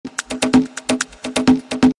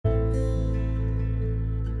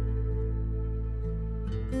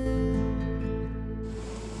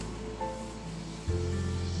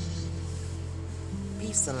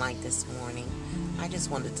peace and light this morning. I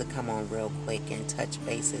just wanted to come on real quick and touch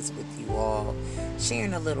bases with you all,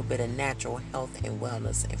 sharing a little bit of natural health and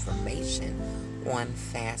wellness information on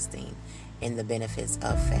fasting and the benefits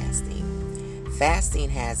of fasting.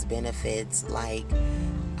 Fasting has benefits like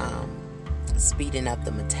speeding up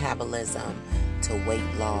the metabolism, to weight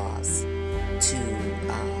loss, to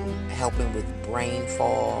helping with brain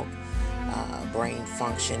fog, brain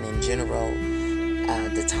function in general,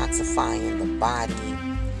 detoxifying the body,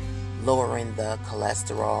 lowering the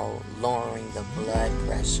cholesterol, lowering the blood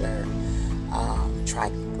pressure,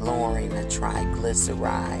 lowering the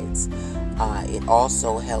triglycerides. It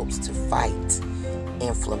also helps to fight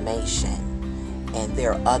inflammation, and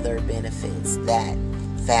there are other benefits that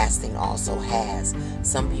fasting also has.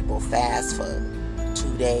 Some people fast for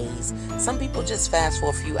 2 days. Some people just fast for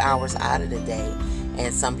a few hours out of the day,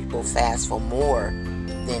 and some people fast for more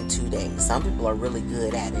than 2 days. Some people are really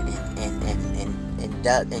good at it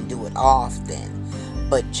and do it often.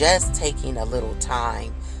 But just taking a little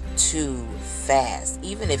time to fast,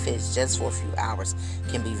 even if it's just for a few hours,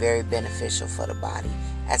 can be very beneficial for the body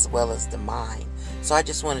as well as the mind. So I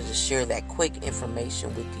just wanted to share that quick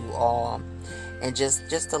information with you all, and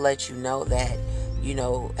just to let you know that,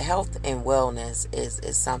 health and wellness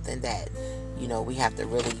is something that, we have to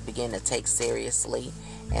really begin to take seriously.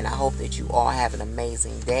 And I hope that you all have an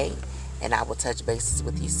amazing day, and I will touch bases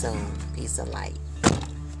with you soon. Peace and light.